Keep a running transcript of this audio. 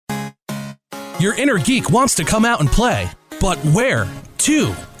Your inner geek wants to come out and play, but where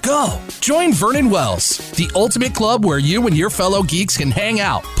to go? Join Vernon Wells, the ultimate club where you and your fellow geeks can hang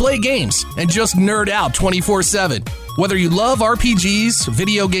out, play games, and just nerd out 24/7. Whether you love RPGs,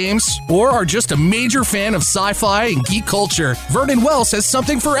 video games, or are just a major fan of sci-fi and geek culture, Vernon Wells has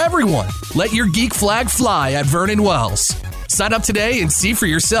something for everyone. Let your geek flag fly at Vernon Wells. Sign up today and see for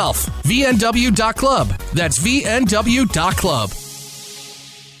yourself. VNW.club. That's VNW.club.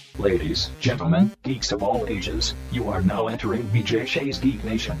 Ladies, gentlemen, geeks of all ages, you are now entering BJ Shea's Geek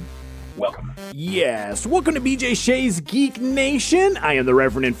Nation. Welcome. Yes, welcome to BJ Shea's Geek Nation. I am the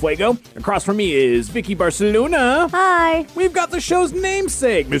Reverend Infuego. Across from me is Vicky Barcelona. Hi. We've got the show's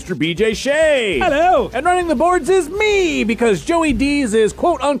namesake, Mr. BJ Shea. Hello. And running the boards is me, because Joey Dees is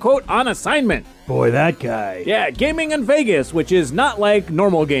quote-unquote on assignment. Boy, that guy. Yeah, gaming in Vegas, which is not like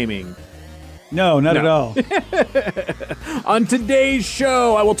normal gaming. No, not at all. On today's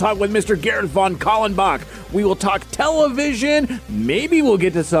show, I will talk with Mr. Gareth von Kallenbach. We will talk television. Maybe we'll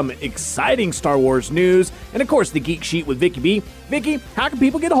get to some exciting Star Wars news. And, of course, the Geek Sheet with Vicky B. Vicky, how can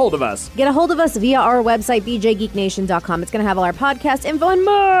people get a hold of us? Get a hold of us via our website, bjgeeknation.com. It's going to have all our podcast info and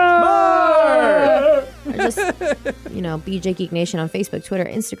more. Or just, BJ Geek Nation on Facebook, Twitter,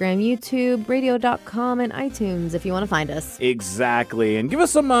 Instagram, YouTube, radio.com, and iTunes if you want to find us. Exactly. And give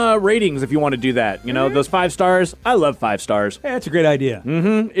us some ratings if you want to do that. You know, those 5 stars. I love 5 stars. Hey, that's a great idea.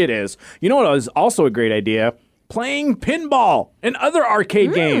 It is. You know what is also a great idea? Playing pinball and other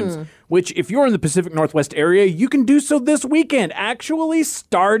arcade games, which if you're in the Pacific Northwest area, you can do so this weekend, actually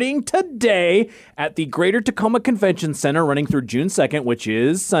starting today at the Greater Tacoma Convention Center, running through June 2nd, which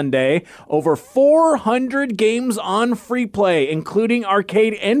is Sunday. Over 400 games on free play, including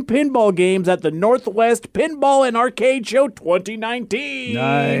arcade and pinball games at the Northwest Pinball and Arcade Show 2019.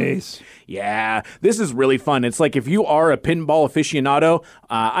 Nice. Yeah, this is really fun. It's like if you are a pinball aficionado,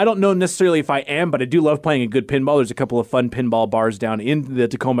 I don't know necessarily if I am, but I do love playing a good pinball. There's a couple of fun pinball bars down in the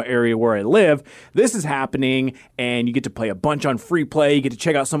Tacoma area where I live. This is happening, and you get to play a bunch on free play. You get to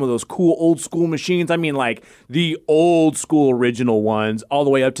check out some of those cool old school machines. I mean, like the old school original ones, all the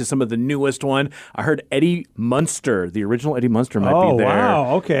way up to some of the newest one. I heard Eddie Munster, the original Eddie Munster, might be there. Oh,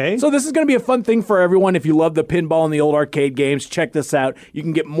 wow, okay. So this is going to be a fun thing for everyone. If you love the pinball and the old arcade games, check this out. You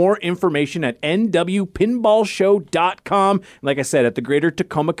can get more information at nwpinballshow.com. Like I said, at the Greater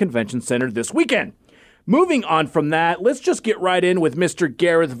Tacoma Convention Center this weekend. Moving on from that, let's just get right in with Mr.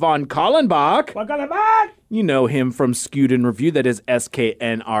 Gareth von Kallenbach. You know him from Skewed in Review, that is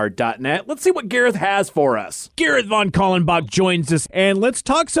sknr.net. Let's see what Gareth has for us. Gareth von Kallenbach joins us, and let's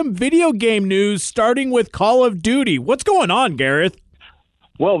talk some video game news, starting with Call of Duty. What's going on, Gareth?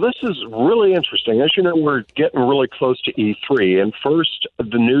 Well, this is really interesting. As you know, we're getting really close to E3, and first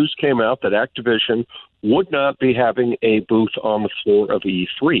the news came out that Activision would not be having a booth on the floor of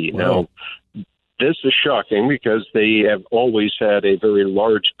E3. Wow. Now, this is shocking because they have always had a very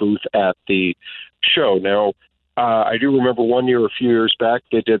large booth at the show. Now, I do remember one year, a few years back,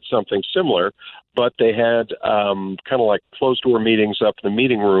 they did something similar, but they had kind of like closed-door meetings up in the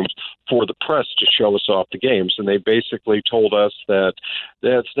meeting rooms for the press to show us off the games. And they basically told us that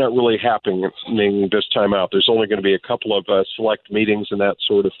that's not really happening this time out. There's only going to be a couple of select meetings and that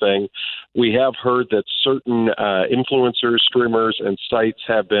sort of thing. We have heard that certain influencers, streamers, and sites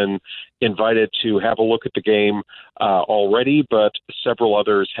have been invited to have a look at the game already, but several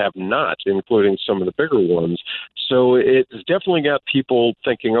others have not, including some of the bigger ones. So it's definitely got people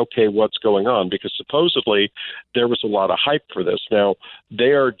thinking, okay, what's going on? Because supposedly there was a lot of hype for this. Now,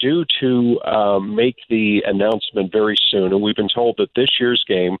 they are due to make the announcement very soon, and we've been told that this year's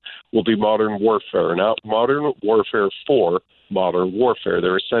game will be Modern Warfare, not Modern Warfare 4, Modern Warfare.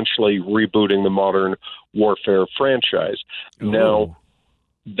 They're essentially rebooting the Modern Warfare franchise. Ooh. Now,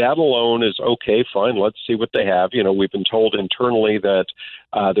 that alone is okay, fine. Let's see what they have. You know, we've been told internally that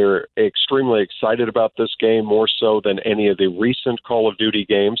they're extremely excited about this game, more so than any of the recent Call of Duty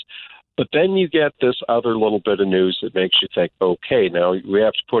games. But then you get this other little bit of news that makes you think, okay, now we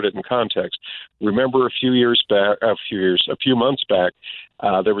have to put it in context. Remember a few months back,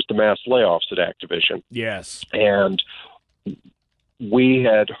 there was the mass layoffs at Activision. Yes. And we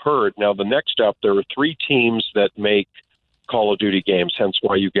had heard, now the next up, there are 3 teams that make Call of Duty games, hence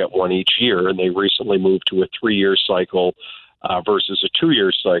why you get one each year, and they recently moved to a 3-year cycle versus a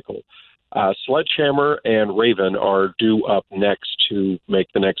 2-year cycle. Sledgehammer and Raven are due up next to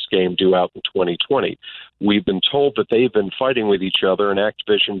make the next game due out in 2020. We've been told that they've been fighting with each other, and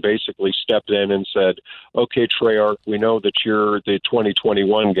Activision basically stepped in and said, okay, Treyarch, we know that you're the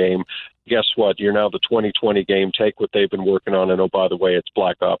 2021 game. Guess what? You're now the 2020 game. Take what they've been working on, and oh, by the way, it's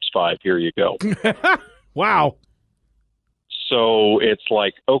Black Ops 5. Here you go. Wow. So it's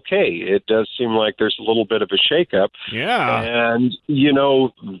like, okay, it does seem like there's a little bit of a shakeup. Yeah. And,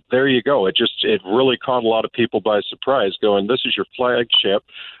 there you go. It really caught a lot of people by surprise going, this is your flagship.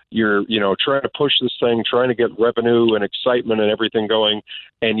 You're, trying to push this thing, trying to get revenue and excitement and everything going.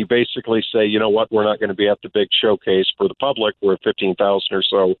 And you basically say, you know what, we're not going to be at the big showcase for the public. We're at 15,000 or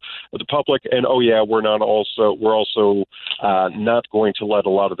so of the public. And, we're also not going to let a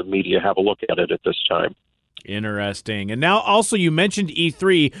lot of the media have a look at it at this time. Interesting. And now also you mentioned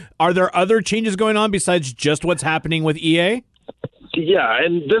E3. Are there other changes going on besides just what's happening with EA? Yeah,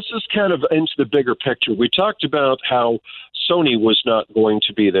 and this is kind of into the bigger picture. We talked about how Sony was not going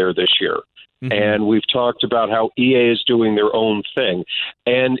to be there this year. Mm-hmm. And we've talked about how EA is doing their own thing.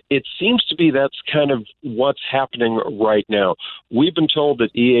 And it seems to be that's kind of what's happening right now. We've been told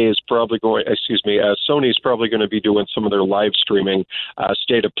that Sony is probably going to be doing some of their live streaming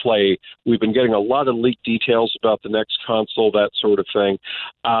state of play. We've been getting a lot of leaked details about the next console, that sort of thing.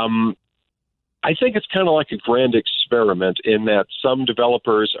 I think it's kind of like a grand experiment in that some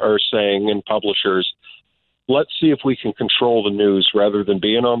developers are saying, and publishers, let's see if we can control the news rather than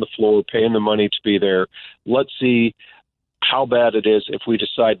being on the floor, paying the money to be there. Let's see how bad it is if we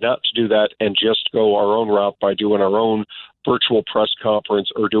decide not to do that and just go our own route by doing our own virtual press conference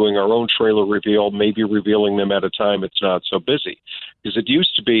or doing our own trailer reveal, maybe revealing them at a time it's not so busy. Because it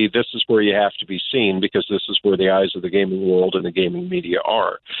used to be this is where you have to be seen because this is where the eyes of the gaming world and the gaming media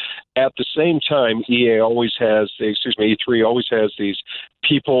are. At the same time, E3 always has these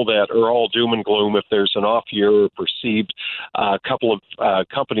people that are all doom and gloom. If there's an off year or perceived couple of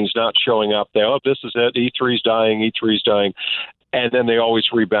companies not showing up, this is it, E3's dying. And then they always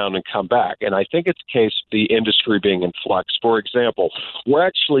rebound and come back. And I think it's a case of the industry being in flux. For example, we're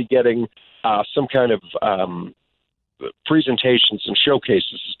actually getting some kind of presentations and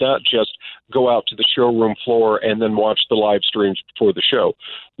showcases. It's not just go out to the showroom floor and then watch the live streams before the show.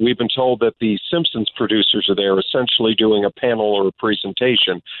 We've been told that the Simpsons producers are there essentially doing a panel or a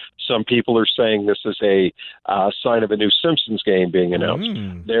presentation. Some people are saying this is a sign of a new Simpsons game being announced.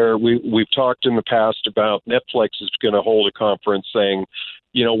 We've talked in the past about Netflix is going to hold a conference saying,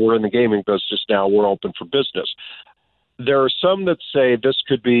 we're in the gaming business now, we're open for business. There are some that say this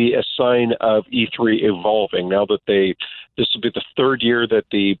could be a sign of E3 evolving now that this will be the third year that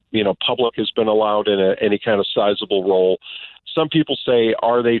the public has been allowed in any kind of sizable role. Some people say,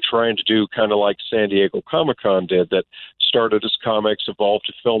 are they trying to do kind of like San Diego Comic-Con did, that started as comics, evolved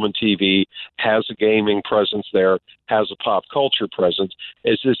to film and TV, has a gaming presence there, has a pop culture presence?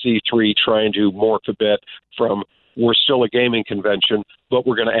 Is this E3 trying to morph a bit from we're still a gaming convention, but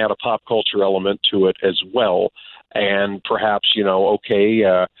we're going to add a pop culture element to it as well? And perhaps,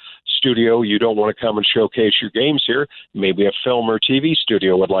 studio, you don't want to come and showcase your games here. Maybe a film or TV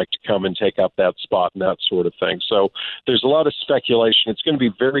studio would like to come and take up that spot and that sort of thing. So there's a lot of speculation. It's going to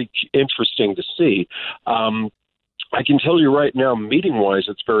be very interesting to see. I can tell you right now, meeting-wise,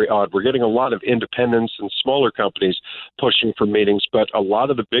 it's very odd. We're getting a lot of independents and smaller companies pushing for meetings, but a lot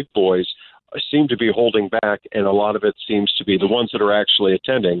of the big boys seem to be holding back, and a lot of it seems to be the ones that are actually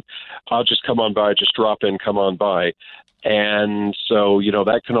attending. I'll just come on by, just drop in, come on by. And so,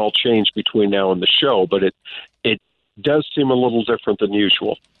 that can all change between now and the show, but it does seem a little different than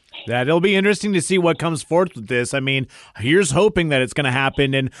usual. It'll be interesting to see what comes forth with this. I mean, here's hoping that it's going to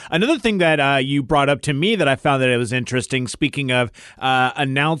happen. And another thing that you brought up to me that I found that it was interesting, speaking of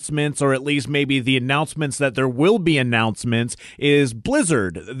announcements, or at least maybe the announcements that there will be announcements, is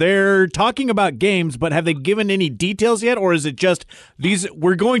Blizzard. They're talking about games, but have they given any details yet? Or is it just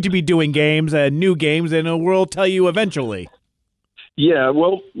we're going to be doing games, new games, and we'll tell you eventually? Yeah,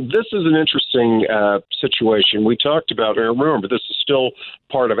 well, this is an interesting situation. We talked about, and remember, this is still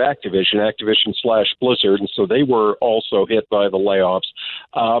part of Activision/Blizzard, and so they were also hit by the layoffs.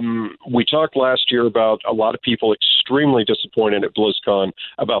 We talked last year about a lot of people extremely disappointed at BlizzCon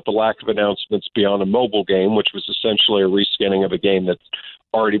about the lack of announcements beyond a mobile game, which was essentially a reskinning of a game that's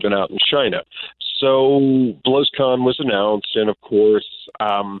already been out in China. So BlizzCon was announced, and of course,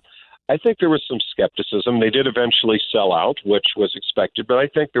 I think there was some skepticism. They did eventually sell out, which was expected, but I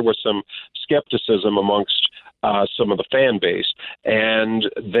think there was some skepticism amongst some of the fan base.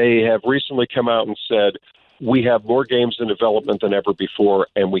 And they have recently come out and said, we have more games in development than ever before,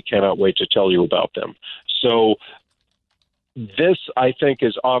 and we cannot wait to tell you about them. So this, I think,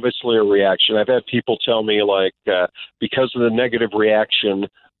 is obviously a reaction. I've had people tell me, because of the negative reaction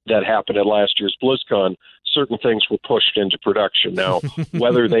that happened at last year's BlizzCon, certain things were pushed into production. Now,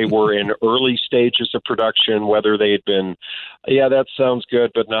 whether they were in early stages of production, whether they had been, yeah, that sounds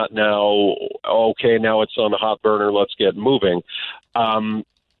good, but not now. Okay, now it's on the hot burner. Let's get moving.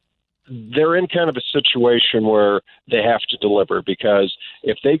 they're in kind of a situation where they have to deliver, because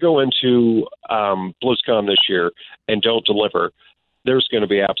if they go into BlizzCon this year and don't deliver, there's going to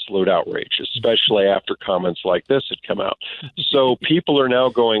be absolute outrage, especially after comments like this had come out. So people are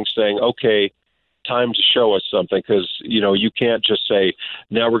now saying, okay, time to show us something, because, you can't just say,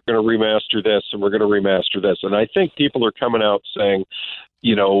 now we're going to remaster this and we're going to remaster this. And I think people are coming out saying,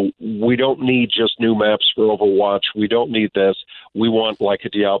 we don't need just new maps for Overwatch. We don't need this. We want like a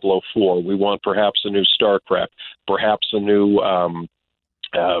Diablo 4. We want perhaps a new StarCraft, perhaps a new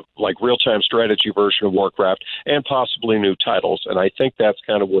like real-time strategy version of Warcraft, and possibly new titles. And I think that's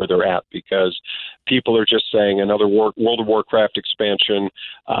kind of where they're at, because people are just saying another World of Warcraft expansion,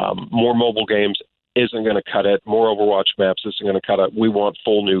 more mobile games isn't going to cut it. More Overwatch maps isn't going to cut it. We want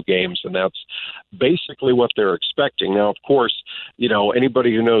full new games, and that's basically what they're expecting. Now, of course,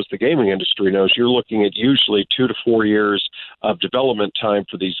 anybody who knows the gaming industry knows you're looking at usually 2 to 4 years of development time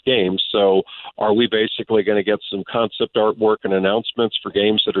for these games. So are we basically going to get some concept artwork and announcements for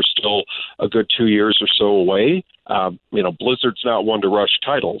games that are still a good 2 years or so away? Blizzard's not one to rush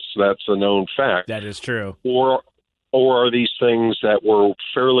titles. That's a known fact. That is true. Or are these things that were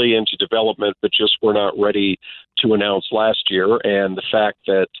fairly into development but just were not ready to announce last year? And the fact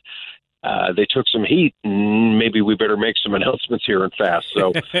that they took some heat, and maybe we better make some announcements here and fast.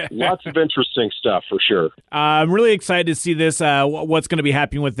 So lots of interesting stuff for sure. I'm really excited to see this, what's going to be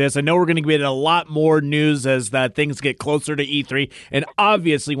happening with this. I know we're going to get a lot more news as things get closer to E3. And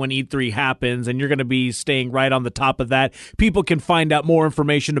obviously when E3 happens, and you're going to be staying right on the top of that, people can find out more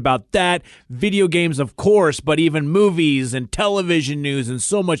information about that. Video games, of course, but even movies and television news and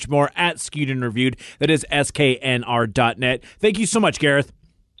so much more at Skewed and Reviewed. That is sknr.net. Thank you so much, Gareth.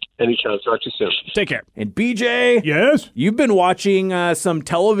 Anytime. Talk to you soon. Take care. And BJ, Yes? you've been watching some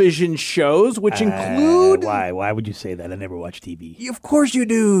television shows, which include... Why would you say that? I never watch TV. Of course you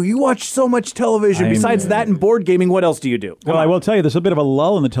do. You watch so much television. Besides that and board gaming, what else do you do? Well, I will tell you, there's a bit of a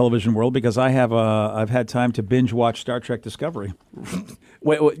lull in the television world because I've had time to binge watch Star Trek Discovery.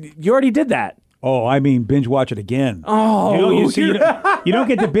 Wait, you already did that. Oh, I mean, binge watch it again. Oh, you don't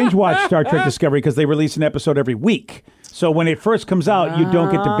get to binge watch Star Trek Discovery because they release an episode every week. So when it first comes out, you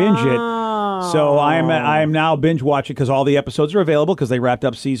don't get to binge it. So I'm now binge watching because all the episodes are available because they wrapped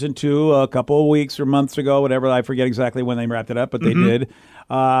up season 2 a couple of weeks or months ago, whatever. I forget exactly when they wrapped it up, but they did.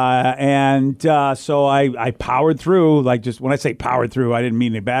 So I powered through. Like, just when I say powered through, I didn't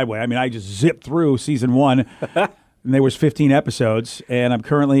mean in a bad way. I mean, I just zipped through season 1. And there was 15 episodes, and I'm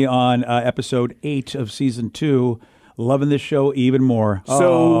currently on episode 8 of season 2. Loving this show even more.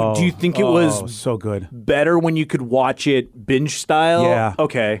 So do you think it was so good, better when you could watch it binge style? Yeah.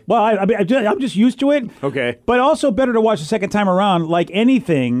 Okay. Well, I'm just used to it. Okay. But also better to watch the second time around. Like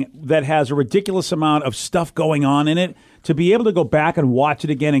anything that has a ridiculous amount of stuff going on in it, to be able to go back and watch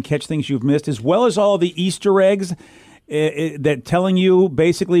it again and catch things you've missed, as well as all the Easter eggs that telling you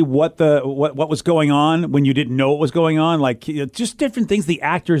basically what was going on when you didn't know what was going on, like just different things the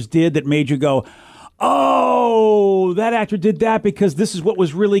actors did that made you go, oh, that actor did that because this is what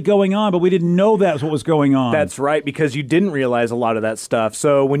was really going on, but we didn't know that's what was going on. That's right, because you didn't realize a lot of that stuff.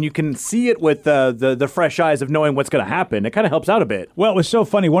 So when you can see it with the fresh eyes of knowing what's going to happen, it kind of helps out a bit. Well, it was so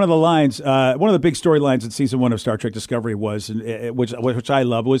funny. One of the lines, one of the big storylines in season 1 of Star Trek Discovery was, which I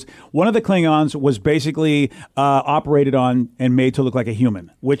love, was one of the Klingons was basically operated on and made to look like a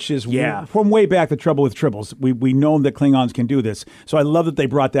human, which is from way back the trouble with tribbles. We know that Klingons can do this. So I love that they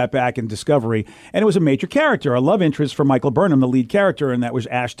brought that back in Discovery. And it was a major character, a love interest for Michael Burnham, the lead character, and that was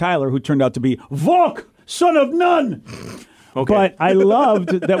Ash Tyler, who turned out to be Vok, son of none. Okay. But I loved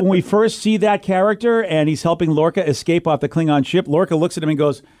that when we first see that character and he's helping Lorca escape off the Klingon ship, Lorca looks at him and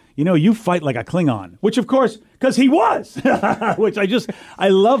goes, you fight like a Klingon, which of course, because he was, which I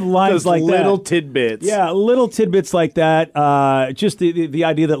love lines those like little that. tidbits. Yeah, little tidbits like that. Just the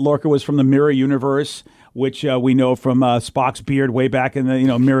idea that Lorca was from the Mirror Universe, which we know from Spock's beard way back in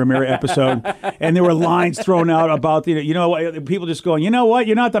the Mirror episode, and there were lines thrown out about people just going, you know what,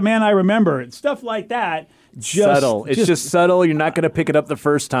 you're not the man I remember, and stuff like that. Subtle. It's just subtle. You're not going to pick it up the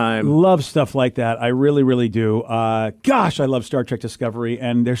first time. Love stuff like that. I really, really do. Gosh, I love Star Trek Discovery,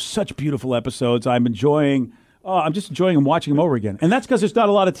 and there's such beautiful episodes. I'm just enjoying them, watching them over again. And that's because there's not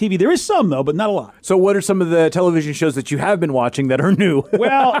a lot of TV. There is some, though, but not a lot. So what are some of the television shows that you have been watching that are new?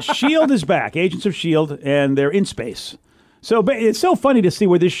 Well, S.H.I.E.L.D. is back, Agents of S.H.I.E.L.D., and they're in space. So it's so funny to see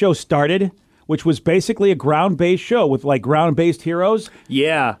where this show started, which was basically a ground-based show with, like, ground-based heroes.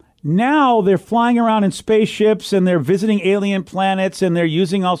 Yeah. Now they're flying around in spaceships and they're visiting alien planets and they're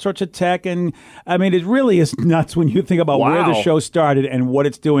using all sorts of tech. And, I mean, it really is nuts when you think about where the show started and what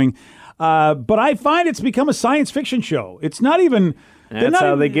it's doing. But I find it's become a science fiction show. It's not even That's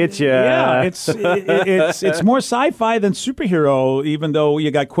how they get you. Yeah, it's more sci-fi than superhero, even though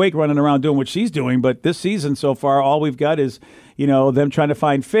you got Quake running around doing what she's doing. But this season so far, all we've got is, them trying to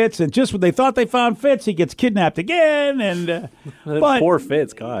find Fitz. And just when they thought they found Fitz, he gets kidnapped again. And poor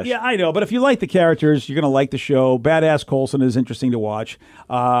Fitz, gosh. Yeah, I know. But if you like the characters, you're going to like the show. Badass Coulson is interesting to watch.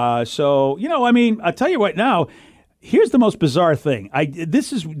 I'll tell you right now, here's the most bizarre thing.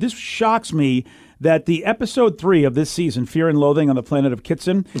 This shocks me that the episode 3 of this season, Fear and Loathing on the Planet of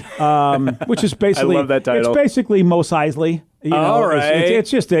Kitson, which is basically I love that title. It's basically Mos Eisley. All right.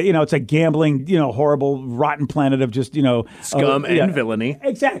 It's just it's a gambling, horrible, rotten planet of just, scum and villainy.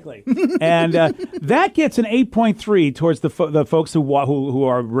 Exactly. And that gets an 8.3 towards the folks who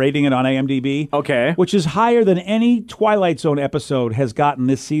are rating it on IMDb. Okay. Which is higher than any Twilight Zone episode has gotten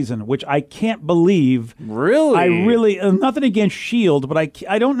this season, which I can't believe. Really? I really, nothing against S.H.I.E.L.D., but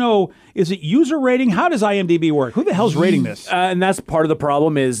I don't know, is it user rating? How does IMDb work? Who the hell's rating this? And that's part of the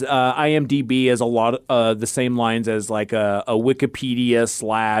problem is IMDb is a lot the same lines as like a Wikipedia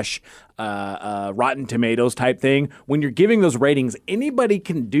 / Rotten Tomatoes type thing. When you're giving those ratings, anybody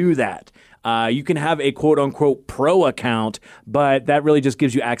can do that. You can have a quote-unquote pro account, but that really just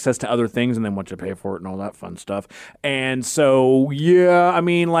gives you access to other things and then once you pay for it and all that fun stuff. And so,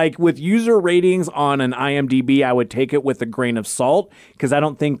 like with user ratings on an IMDb, I would take it with a grain of salt because I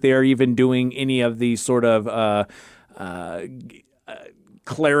don't think they're even doing any of the sort of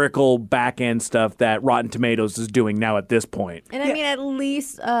clerical back-end stuff that Rotten Tomatoes is doing now at this point. And I mean, at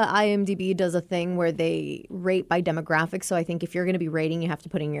least IMDb does a thing where they rate by demographics. So I think if you're going to be rating, you have to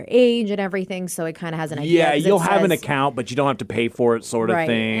put in your age and everything. So it kind of has an idea. Yeah, you'll have an account, but you don't have to pay for it sort of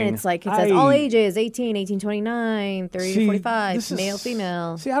thing. And it's like, it says all ages, 18, 18, 29, 30, 45, male,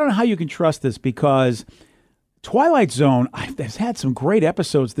 female. See, I don't know how you can trust this because Twilight Zone has had some great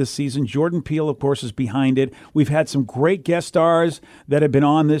episodes this season. Jordan Peele, of course, is behind it. We've had some great guest stars that have been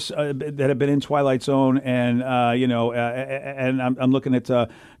on this, that have been in Twilight Zone, and and I'm looking at Kumail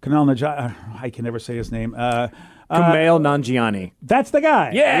Nanjiani. I can never say his name. Kumail Nanjiani. That's the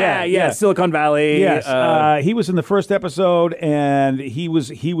guy. Yeah. Silicon Valley. Yes, he was in the first episode, and he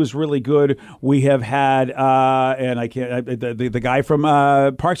was really good. We have had the guy from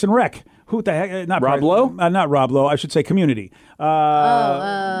Parks and Rec. Who the heck? Not Rob Lowe? Not Rob Lowe. I should say Community.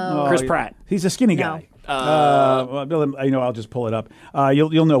 Chris Pratt. He's a skinny guy. I'll just pull it up.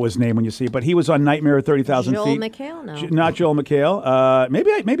 You'll know his name when you see it. But he was on Nightmare at 30,000 Joel Feet. McHale? No. Not Joel McHale.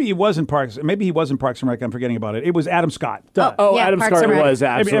 Maybe he was in Parks. Maybe he was in Parks and Rec. I'm forgetting about it. It was Adam Scott. Yeah, Adam Parks Scott and Rec. was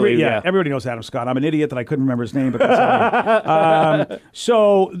absolutely. Everybody knows Adam Scott. I'm an idiot that I couldn't remember his name, but that's all right.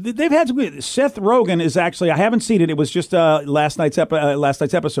 So they've had some good. Seth Rogen is actually. I haven't seen it. It was just last night's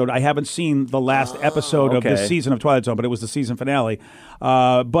episode. I haven't seen the last episode of this season of Twilight Zone, but it was the season finale.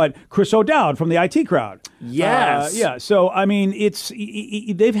 But Chris O'Dowd from the IT Crowd. Yes. So I mean,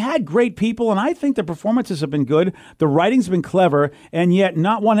 they've had great people, and I think the performances have been good. The writing's been clever, and yet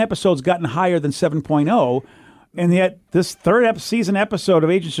not one episode's gotten higher than 7.0. And yet this third season episode of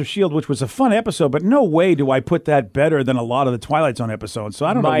Agents of S.H.I.E.L.D., which was a fun episode, but no way do I put that better than a lot of the Twilight Zone episodes. So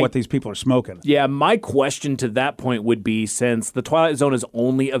I don't know what these people are smoking. Yeah, my question to that point would be, since the Twilight Zone is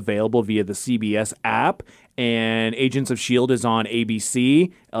only available via the CBS app and Agents of S.H.I.E.L.D. is on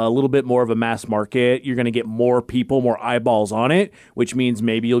ABC, a little bit more of a mass market, you're going to get more people, more eyeballs on it, which means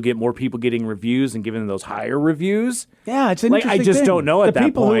maybe you'll get more people getting reviews and giving those higher reviews. Yeah, it's an interesting I just thing. don't know at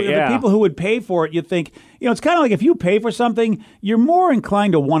that point. The people who would pay for it, you think, it's kind of like if you pay for something, you're more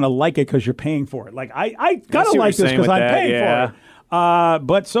inclined to want to like it because you're paying for it. Like, I got to like this because I'm paying for it.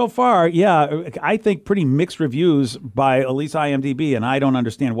 But so far, I think pretty mixed reviews by at least IMDb, and I don't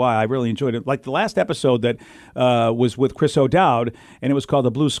understand why. I really enjoyed it. Like the last episode that was with Chris O'Dowd, and it was called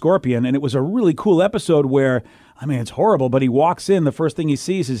The Blue Scorpion, and it was a really cool episode where, I mean, it's horrible, but he walks in, the first thing he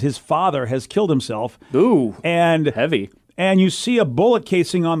sees is his father has killed himself. Ooh, and heavy. And you see a bullet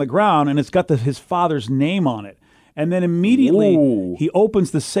casing on the ground, and it's got his father's name on it. And then immediately he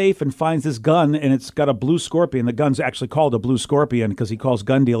opens the safe and finds this gun, and it's got a blue scorpion. The gun's actually called a blue scorpion because he calls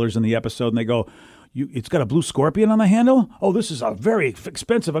gun dealers in the episode, and they go, it's got a blue scorpion on the handle? Oh, this is a very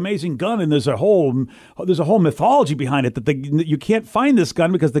expensive, amazing gun, and there's a whole mythology behind it that you can't find this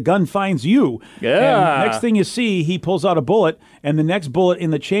gun because the gun finds you. Yeah. And next thing you see, he pulls out a bullet, and the next bullet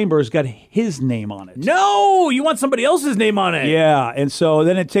in the chamber has got his name on it. No, you want somebody else's name on it. Yeah, and so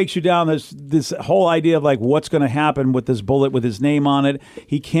then it takes you down this whole idea of like what's going to happen with this bullet with his name on it.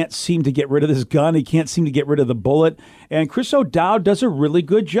 He can't seem to get rid of this gun. He can't seem to get rid of the bullet. And Chris O'Dowd does a really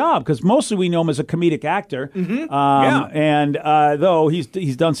good job because mostly we know him as a comedic actor. And though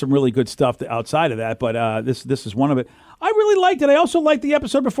he's done some really good stuff outside of that, but this is one of it. I really liked it. I also liked the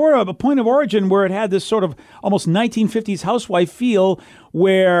episode before, A Point of Origin, where it had this sort of almost 1950s housewife feel,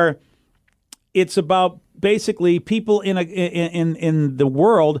 where it's about basically people in the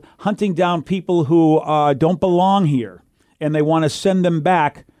world hunting down people who don't belong here, and they want to send them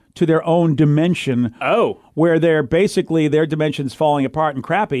back to their own dimension. Where they're basically their dimension's falling apart and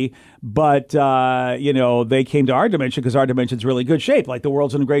crappy, but they came to our dimension because our dimension's really good shape. Like the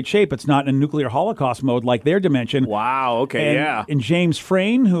world's in great shape. It's not in nuclear holocaust mode like their dimension. Wow. Okay. And James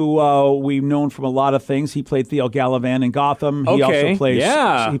Frayne, who we've known from a lot of things, he played Theo Gallivan in Gotham. He also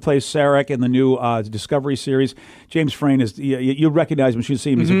plays Sarek in the new Discovery series. James Frayne is you recognize him. You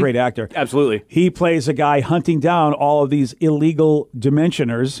see him. He's a great actor. Absolutely. He plays a guy hunting down all of these illegal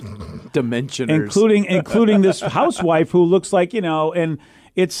dimensioners, including this housewife who looks like, and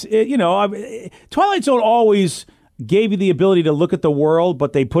Twilight Zone always gave you the ability to look at the world,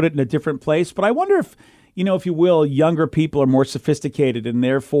 but they put it in a different place. But I wonder if, if you will, younger people are more sophisticated and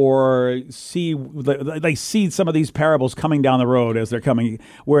therefore see some of these parables coming down the road as they're coming,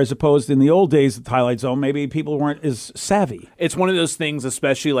 whereas opposed in the old days of Twilight Zone, maybe people weren't as savvy. It's one of those things,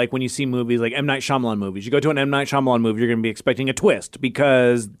 especially like when you see movies like M. Night Shyamalan movies. You go to an M. Night Shyamalan movie, you're going to be expecting a twist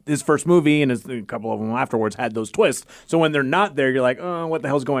because his first movie and a couple of them afterwards had those twists. So when they're not there, you're like, oh, what the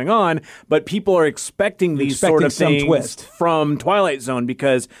hell's going on? But people are expecting these sort of things twist from Twilight Zone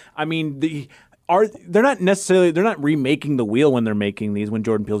because, they're not remaking the wheel when they're making these, when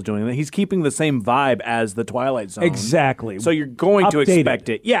Jordan Peele's doing that. He's keeping the same vibe as the Twilight Zone. Exactly. So you're going to expect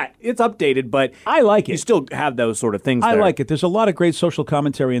it. Yeah, it's updated, but I like it. You still have those sort of things there. I like it. There's a lot of great social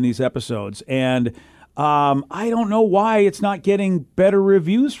commentary in these episodes, and I don't know why it's not getting better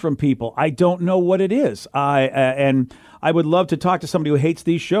reviews from people. I don't know what it is. And I would love to talk to somebody who hates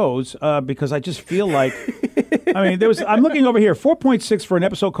these shows because I just feel like, I'm looking over here, 4.6 for an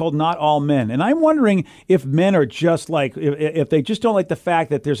episode called Not All Men. And I'm wondering if men are just like, if they just don't like the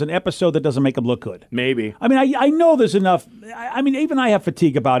fact that there's an episode that doesn't make them look good. Maybe. I know there's enough. Even I have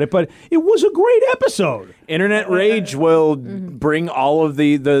fatigue about it, but it was a great episode. Internet rage will bring all of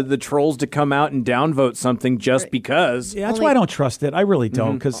the trolls to come out and downvote something just because. Yeah, that's why I don't trust it. I really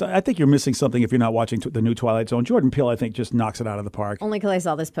don't, because I think you're missing something if you're not watching the new Twilight Zone. Jordan Peele, I think, just knocks it out of the park. Only because I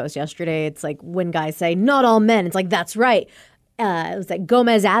saw this post yesterday. It's like when guys say, not all men. It's like, that's right. It was like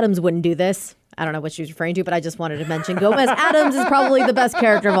Gomez Adams wouldn't do this. I don't know what she was referring to, but I just wanted to mention Gomez Adams is probably the best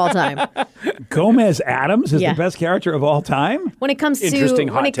character of all time. Gomez Adams is the best character of all time? When it comes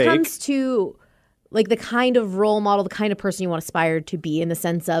to like the kind of role model, the kind of person you want to aspire to be, in the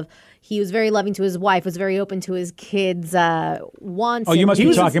sense of he was very loving to his wife, was very open to his kids' wants. Oh, you must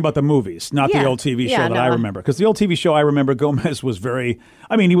be talking about the movies, not the old TV show that I remember. Because the old TV show I remember, Gomez was very,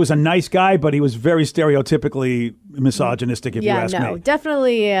 he was a nice guy, but he was very stereotypically misogynistic, if you ask me.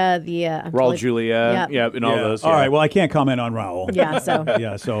 Definitely Raul Julia, and all those. All right, well, I can't comment on Raul.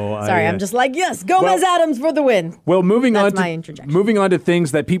 Sorry, I'm just like, yes, Gomez Adams for the win. Well, moving on to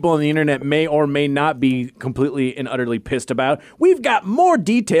things that people on the internet may or may not be completely and utterly pissed about. We've got more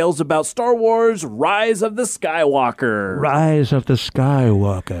details about Star Wars Rise of the Skywalker. Rise of the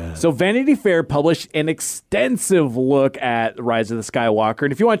Skywalker. So Vanity Fair published an extensive look at Rise of the Skywalker.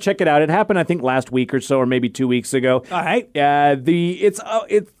 And if you want to check it out, it happened, I think, last week or so, or maybe 2 weeks ago. All right. It's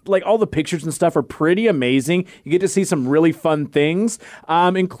like all the pictures and stuff are pretty amazing. You get to see some really fun things,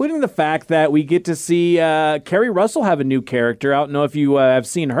 including the fact that we get to see Kerry Russell have a new character. I don't know if you have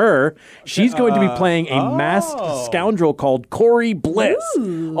seen her. She's going to be playing a masked scoundrel called Corey Bliss.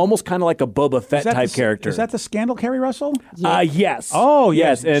 Ooh. Almost kind of like a Boba Fett type character. Is that the Scandal Kerry Russell? Yes. Oh,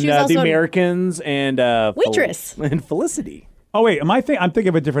 yes. And the Americans and Waitress and Felicity. Oh, wait, I'm thinking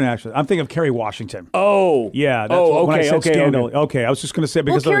of a different actress. I'm thinking of Kerry Washington. Oh. Yeah. That's when I said Scandal. Okay, I was just going to say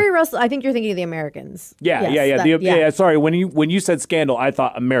because... Well, Kerry Russell, I think you're thinking of the Americans. Yeah. Sorry, when you said Scandal, I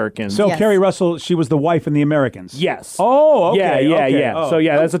thought Americans. So Kerry Russell, she was the wife in the Americans. Yes. Oh, okay. Yeah. Oh. So,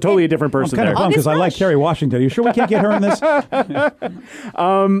 that's a totally different person I'm kind of bummed because I like Kerry Washington. Are you sure we can't get her in this?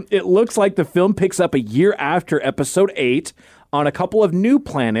 It looks like the film picks up a year after Episode 8 on a couple of new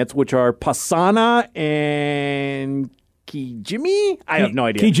planets, which are Pasana and... Kijimi? I have no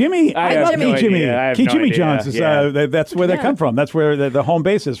idea. Kijimi? I love Kijimi. Kijimi Johns. Yeah. That's where they come from. That's where the home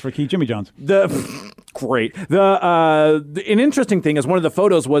base is for Kijimi Johns. Great. An interesting thing is one of the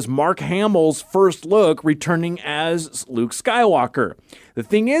photos was Mark Hamill's first look returning as Luke Skywalker. The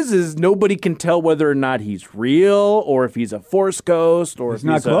thing is nobody can tell whether or not he's real or if he's a Force ghost or he's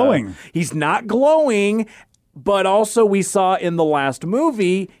not glowing. He's not glowing. But also we saw in the last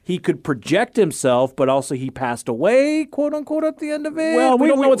movie, he could project himself, but also he passed away, quote unquote, at the end of it. Well, we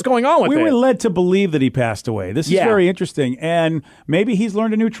don't know what's going on with it. We were led to believe that he passed away. This is very interesting. And maybe he's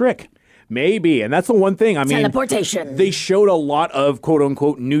learned a new trick. Maybe. And that's the one thing. I mean, teleportation. They showed a lot of quote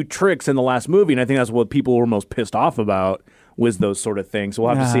unquote new tricks in the last movie. And I think that's what people were most pissed off about was those sort of things. So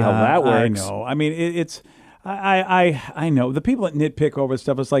we'll have to see how that works. I know. I mean, it's... I know. The people that nitpick over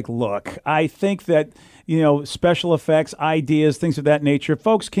stuff is like, look, I think that, special effects, ideas, things of that nature,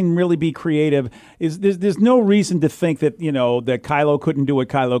 folks can really be creative. There's no reason to think that, that Kylo couldn't do what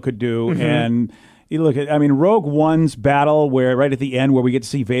Kylo could do. Mm-hmm. And you look at, Rogue One's battle where right at the end where we get to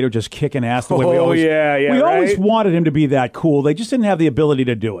see Vader just kicking ass the way we always always wanted him to be that cool. They just didn't have the ability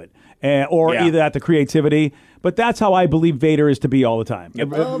to do it. Either at the creativity. But that's how I believe Vader is to be all the time.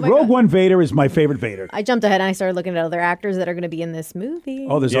 Rogue One Vader is my favorite Vader. I jumped ahead and I started looking at other actors that are going to be in this movie.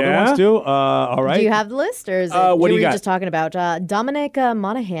 Oh, there's other ones too? All right. Do you have the list? Or is what do you got? Just talking about Dominic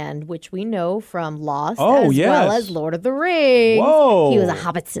Monaghan, which we know from Lost, well as Lord of the Rings. Whoa. He was a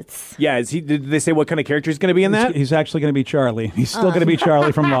Hobbit. Yeah, did they say what kind of character he's going to be in that? He's actually going to be Charlie. He's still going to be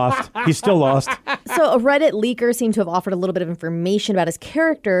Charlie from Lost. He's still lost. So a Reddit leaker seemed to have offered a little bit of information about his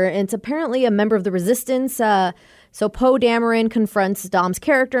character, and it's apparently a member of the Resistance. So Poe Dameron confronts Dom's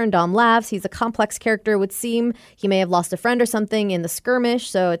character, and Dom laughs. He's a complex character, it would seem. He may have lost a friend or something in the skirmish,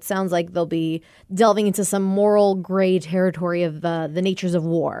 so it sounds like they'll be delving into some moral gray territory of the natures of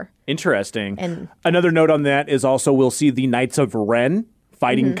war. Interesting. And another note on that is also we'll see the Knights of Ren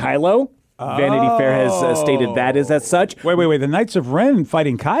fighting Kylo. Vanity Fair has stated that is as such. Wait. The Knights of Ren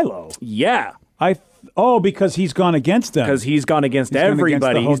fighting Kylo? Yeah. Because he's gone against them. Because he's gone against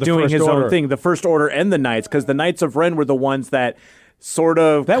everybody. He's doing his own thing. The First Order and the Knights. Because the Knights of Ren were the ones that sort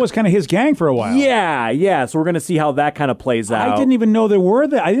of... That was kind of his gang for a while. Yeah. So we're going to see how that kind of plays out. I didn't even know there were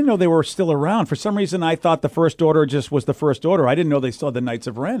I didn't know they were still around. For some reason, I thought the First Order just was the First Order. I didn't know they still had the Knights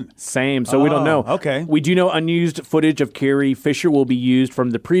of Ren. Same. So we don't know. Okay. We do know unused footage of Carrie Fisher will be used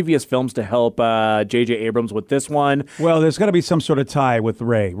from the previous films to help J.J. Abrams with this one. Well, there's got to be some sort of tie with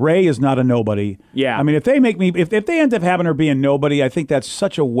Rey. Rey is not a nobody. Yeah. I mean, if they end up having her being nobody, I think that's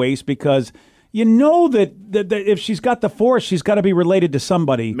such a waste because... You know that if she's got the Force, she's got to be related to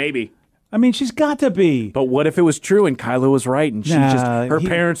somebody. Maybe. I mean, she's got to be. But what if it was true and Kylo was right and her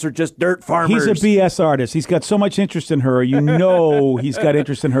parents are just dirt farmers? He's a BS artist. He's got so much interest in her. He's got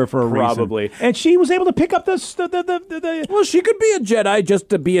interest in her for a reason. Probably. And she was able to pick up the Well, she could be a Jedi just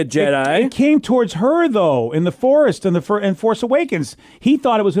to be a Jedi. It came towards her, though, in the forest in Force Awakens. He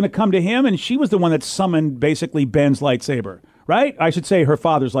thought it was going to come to him, and she was the one that summoned, basically, Ben's lightsaber. Right? I should say her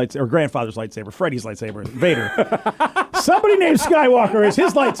father's lightsaber, or grandfather's lightsaber, Freddy's lightsaber, Vader. Somebody named Skywalker is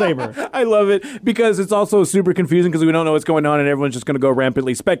his lightsaber. I love it because it's also super confusing because we don't know what's going on and everyone's just going to go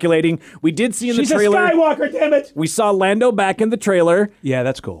rampantly speculating. We did see in the trailer. She's a Skywalker, damn it! We saw Lando back in the trailer. Yeah,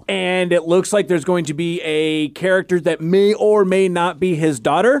 that's cool. And it looks like there's going to be a character that may or may not be his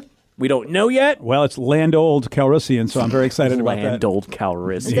daughter. We don't know yet. Well, it's Lando Calrissian, so I'm very excited about that. Lando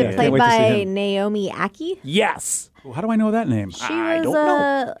Calrissian. Is it played by Naomi Ackie? Yes. Well, how do I know that name? She was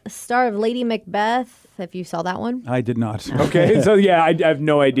a star of Lady Macbeth, if you saw that one. I did not. Okay, so yeah, I have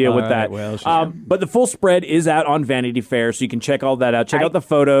no idea what that. Well, but the full spread is out on Vanity Fair, so you can check all that out. Check out the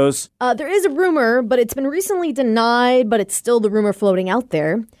photos. There is a rumor, but it's been recently denied, but it's still the rumor floating out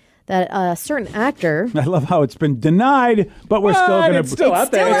there. That a certain actor... I love how it's been denied, but we're still going to... It's still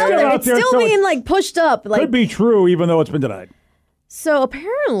out there. It's still being pushed up. Could be true, even though it's been denied. So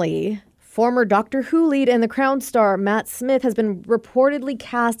apparently... Former Doctor Who lead and The Crown star Matt Smith has been reportedly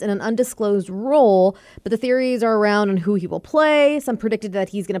cast in an undisclosed role, but the theories are around on who he will play. Some predicted that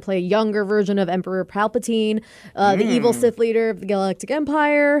he's going to play a younger version of Emperor Palpatine, the evil Sith leader of the Galactic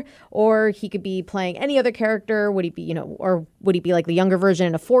Empire, or he could be playing any other character. Would he be, or would he be like the younger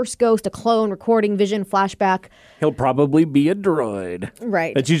version, a Force ghost, a clone, recording, vision, flashback? He'll probably be a droid.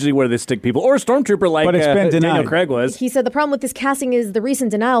 Right. That's usually where they stick people. Or a stormtrooper like but it's been denied. Daniel Craig was. He said the problem with this casting is the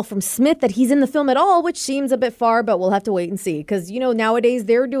recent denial from Smith that he's in the film at all, which seems a bit far, but we'll have to wait and see. Because, nowadays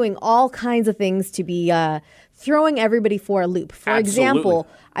they're doing all kinds of things to be throwing everybody for a loop. For example,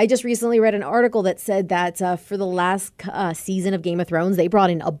 I just recently read an article that said that for the last season of Game of Thrones, they brought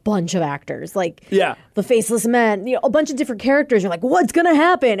in a bunch of actors. The Faceless Men, a bunch of different characters. You're like, what's going to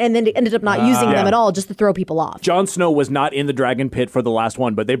happen? And then they ended up not using them at all just to throw people off. Jon Snow was not in the Dragon Pit for the last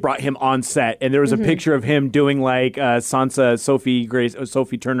one, but they brought him on set. And there was a picture of him doing Sansa,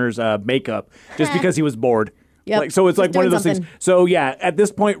 Sophie Turner's makeup just because he was bored. Yep. Like, so it's Just like one of doing those things. something. So yeah, at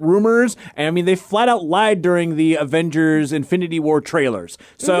this point, rumors, and I mean, they flat out lied during the Avengers Infinity War trailers.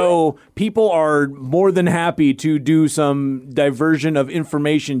 So people are more than happy to do some diversion of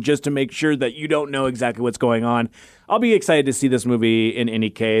information just to make sure that you don't know exactly what's going on. I'll be excited to see this movie in any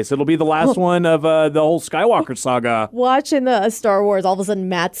case. It'll be the last one of the whole Skywalker saga. Watching the Star Wars, all of a sudden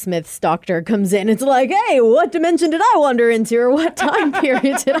Matt Smith's Doctor comes in. It's like, hey, what dimension did I wander into, or what time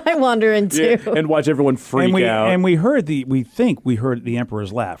period did I wander into? Yeah, and watch everyone freak out. And we heard we heard the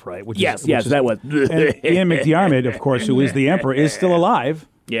Emperor's laugh, right? Which yes, is, that was. And Ian McDiarmid, of course, who is the Emperor, is still alive.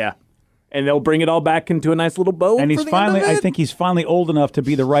 Yeah. And they'll bring it all back into a nice little bow. And for he's the finally, end of it. I think he's finally old enough to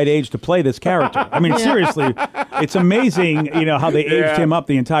be the right age to play this character. I mean, seriously, it's amazing, how they aged him up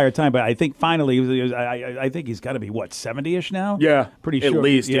the entire time. But I think finally, I think he's got to be, 70-ish now? Yeah, Pretty sure. at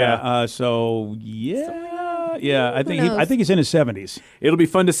least, yeah. I think he's in his 70s. It'll be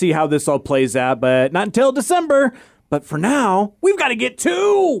fun to see how this all plays out, but not until December. But for now, we've got to get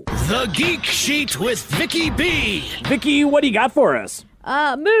to The Geek Sheet with Vicky B. Vicky. What do you got for us?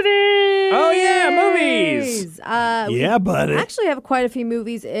 Movies. Oh yeah, movies. Yeah, buddy. I actually have quite a few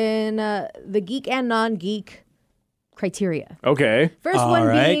movies in the geek and non-geek criteria. Okay. First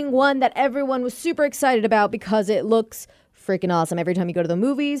one being one that everyone was super excited about because it looks freaking awesome. Every time you go to the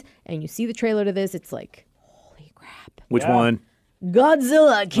movies and you see the trailer to this, it's like, holy crap. Which one?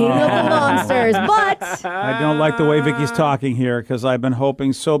 Godzilla, King of the Monsters. But I don't like the way Vicky's talking here because I've been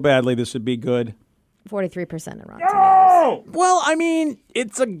hoping so badly this would be good. 43% in Rotten Tomatoes. Well, I mean,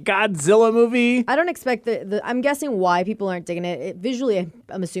 it's a Godzilla movie. I don't expect I'm guessing why people aren't digging it. Visually,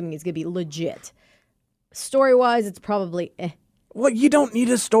 I'm assuming it's going to be legit. Story-wise, it's probably Well, you don't need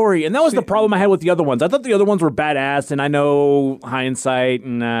a story. And that was the problem I had with the other ones. I thought the other ones were badass, and I know hindsight,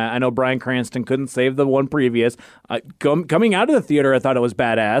 and I know Bryan Cranston couldn't save the one previous. Coming out of the theater, I thought it was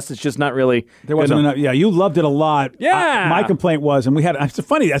badass. It's just not really... There wasn't enough. Yeah, you loved it a lot. Yeah. My complaint was, and we had... It's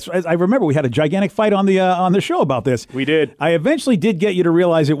funny. I remember we had a gigantic fight on the show about this. We did. I eventually did get you to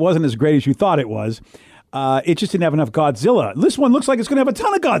realize it wasn't as great as you thought it was. It just didn't have enough Godzilla. This one looks like it's going to have a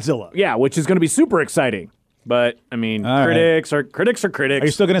ton of Godzilla. Yeah, which is going to be super exciting. But, I mean, critics are critics. Are you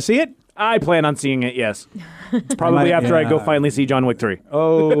still going to see it? I plan on seeing it, yes. Probably after I go finally see John Wick 3.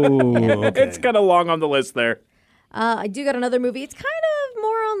 Oh, okay. It's kind of long on the list there. I do got another movie. It's kind of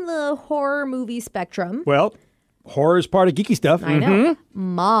more on the horror movie spectrum. Well, horror is part of geeky stuff. I know.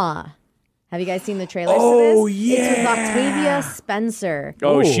 Ma. Have you guys seen the trailers to this? Oh, yeah. It's with Octavia Spencer.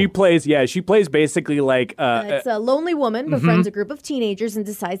 Oh, she plays basically like... It's a lonely woman befriends a group of teenagers and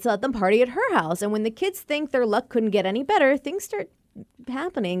decides to let them party at her house. And when the kids think their luck couldn't get any better, things start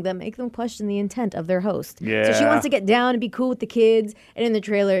happening that make them question the intent of their host. Yeah. So she wants to get down and be cool with the kids. And in the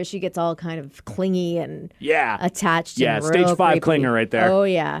trailer, she gets all kind of clingy and attached. Yeah, and stage real 5 creepy. clinger right there. Oh,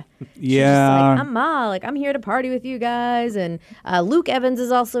 yeah. Yeah. She's like, I'm Ma. Like, I'm here to party with you guys. And Luke Evans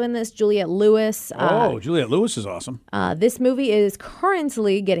is also in this. Juliette Lewis. Juliette Lewis is awesome. This movie is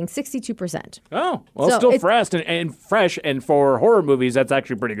currently getting 62%. Oh, well, So still it's- fresh, and for horror movies, that's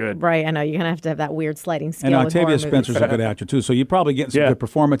actually pretty good. Right, I know. You're going to have that weird sliding scale And with horror Octavia movies. Spencer's a good actor, too. So you're probably getting some good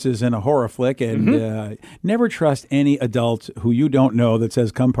performances in a horror flick. And never trust any adult who you don't know that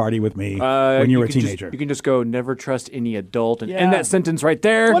says, come party with me when you're a teenager. You can just go, never trust any adult, and end that sentence right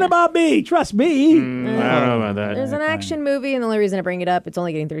there. What about me? Trust me. I don't know about that. There's an action movie, and the only reason I bring it up, it's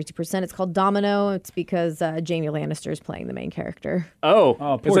only getting 32%. It's called Domino. It's because Jamie Lannister is playing the main character. Oh,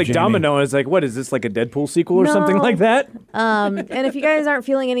 poor it's like Jamie. Domino. It's like, what is this, like a Deadpool sequel or something like that? And if you guys aren't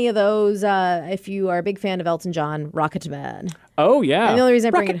feeling any of those, if you are a big fan of Elton John, Rocketman. Oh, yeah. And the only reason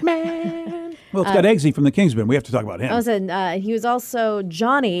I bring it Well, it's got Eggsy from the Kingsman. We have to talk about him. I said he was also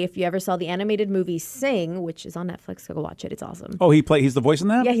Johnny. If you ever saw the animated movie Sing, which is on Netflix, go watch it. It's awesome. Oh, he's the voice in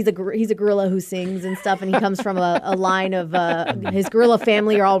that? Yeah, he's a gorilla who sings and stuff, and he comes from a line of his gorilla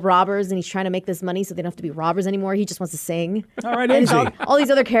family are all robbers, and he's trying to make this money so they don't have to be robbers anymore. He just wants to sing. All right, And Eggsy. all these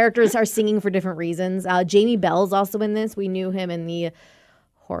other characters are singing for different reasons. Jamie Bell's also in this. We knew him in the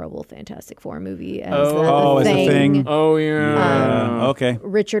horrible Fantastic Four movie as as the Thing. Oh, yeah. Okay.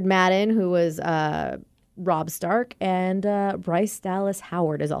 Richard Madden, who was Rob Stark, and Bryce Dallas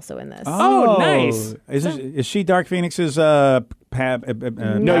Howard is also in this. Oh, nice. Is she Dark Phoenix's No,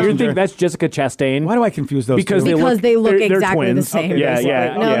 you're thinking that's Jessica Chastain. Why do I confuse those Because two? They look they're exactly the twins. same. Okay, yeah, basically.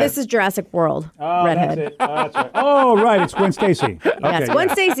 yeah, No, yeah. this is Jurassic World. Redhead. That's it. That's right. Oh, right. It's Gwen Stacy. Okay, Yes, Gwen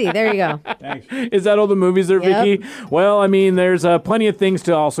Stacy. There you go. Thanks. Is that all the movies there, Yep. Vicky? Well, I mean, there's plenty of things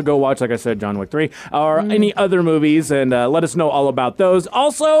to also go watch, like I said, John Wick 3, or any other movies, and let us know all about those.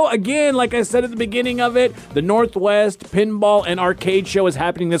 Also, again, like I said at the beginning of it, the Northwest Pinball and Arcade Show is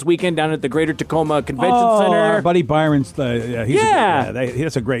happening this weekend down at the Greater Tacoma Convention Center. Our buddy Byron's, he's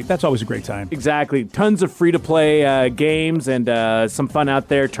That's always a great time. Exactly. Tons of free-to-play games and some fun out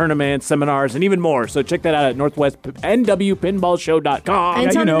there, tournaments, seminars, and even more. So check that out at NorthwestNWPinballShow.com.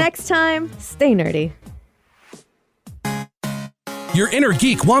 Until next time, stay nerdy. Your inner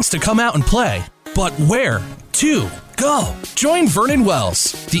geek wants to come out and play, but where to go? Join Vernon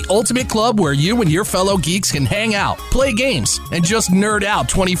Wells, the ultimate club where you and your fellow geeks can hang out, play games, and just nerd out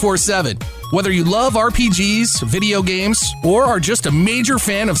 24/7. Whether you love RPGs, video games, or are just a major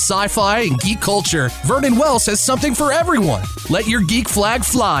fan of sci-fi and geek culture, Vernon Wells has something for everyone. Let your geek flag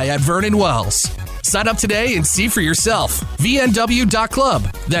fly at Vernon Wells. Sign up today and see for yourself.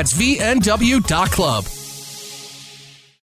 VNW.club. That's VNW.club.